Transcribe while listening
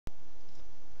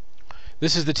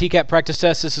This is the TCAP practice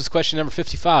test. This is question number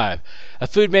 55. A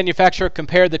food manufacturer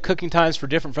compared the cooking times for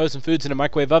different frozen foods in a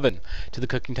microwave oven to the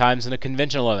cooking times in a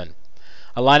conventional oven.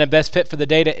 A line of best fit for the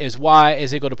data is y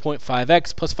is equal to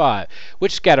 0.5x plus 5.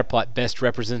 Which scatter plot best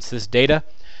represents this data?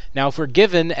 Now, if we're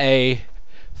given a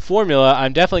formula,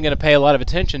 I'm definitely going to pay a lot of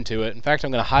attention to it. In fact, I'm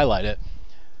going to highlight it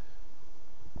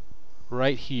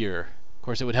right here. Of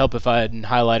course, it would help if I hadn't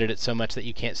highlighted it so much that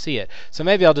you can't see it. So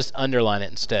maybe I'll just underline it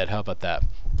instead. How about that?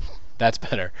 That's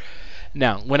better.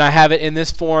 Now, when I have it in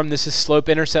this form, this is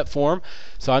slope-intercept form.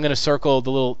 So I'm going to circle the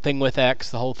little thing with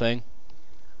x, the whole thing.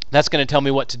 That's going to tell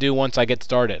me what to do once I get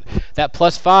started. That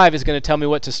plus 5 is going to tell me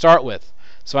what to start with.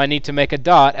 So I need to make a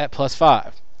dot at plus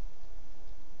 5.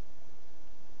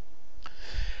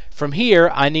 From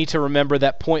here, I need to remember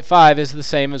that 0.5 is the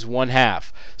same as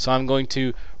 1/2. So I'm going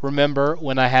to remember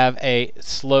when I have a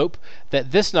slope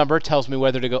that this number tells me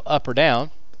whether to go up or down.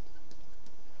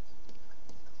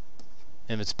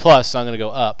 If it's plus, so I'm going to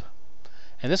go up.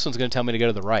 And this one's going to tell me to go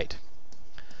to the right.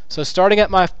 So starting at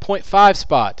my 0.5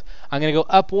 spot, I'm going to go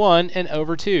up 1 and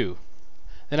over 2.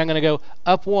 Then I'm going to go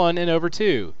up 1 and over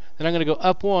 2. Then I'm going to go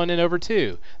up 1 and over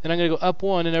 2. Then I'm going to go up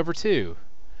 1 and over 2.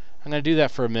 I'm going to do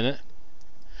that for a minute.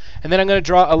 And then I'm going to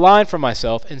draw a line for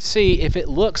myself and see if it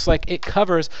looks like it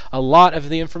covers a lot of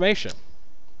the information.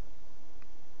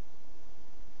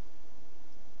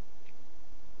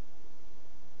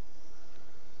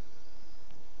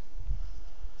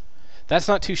 That's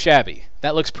not too shabby.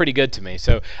 That looks pretty good to me.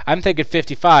 So I'm thinking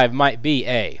 55 might be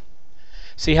A.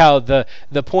 See how the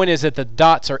point is that the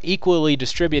dots are equally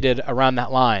distributed around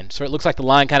that line. So it looks like the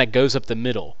line kind of goes up the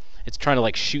middle. It's trying to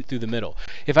like shoot through the middle.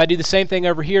 If I do the same thing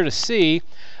over here to C,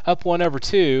 up 1 over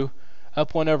 2,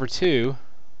 up 1 over 2,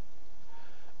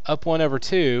 up 1 over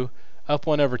 2, up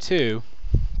 1 over 2.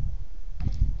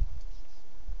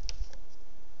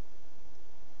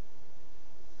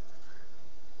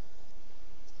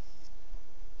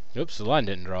 Oops, the line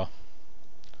didn't draw.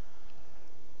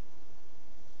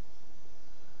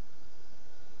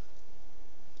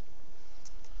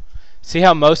 See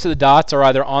how most of the dots are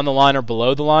either on the line or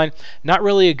below the line? Not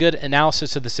really a good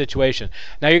analysis of the situation.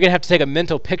 Now you're going to have to take a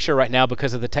mental picture right now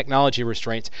because of the technology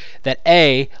restraints that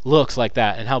A looks like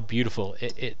that and how beautiful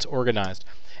it's organized.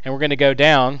 And we're going to go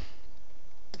down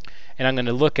and I'm going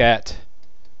to look at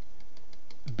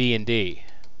B and D.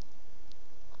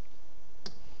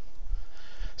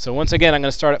 So once again, I'm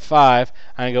going to start at 5.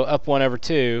 I'm going to go up 1 over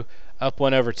 2, up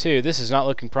 1 over 2. This is not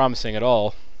looking promising at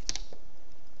all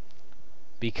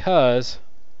because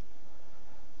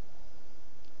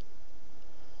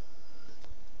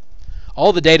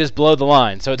all the data is below the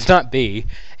line, so it's not B.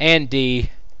 And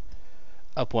D,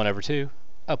 up 1 over 2,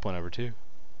 up 1 over 2,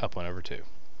 up 1 over 2.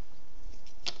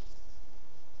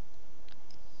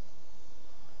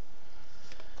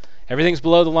 Everything's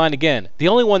below the line again. The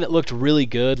only one that looked really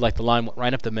good, like the line went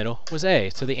right up the middle, was A.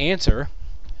 So the answer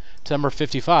to number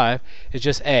 55 is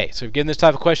just A. So if you're given this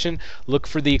type of question, look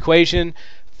for the equation,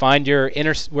 find your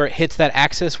where it hits that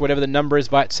axis, whatever the number is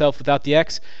by itself without the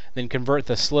x, then convert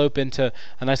the slope into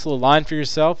a nice little line for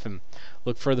yourself and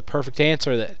look for the perfect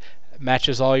answer that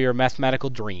matches all your mathematical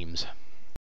dreams.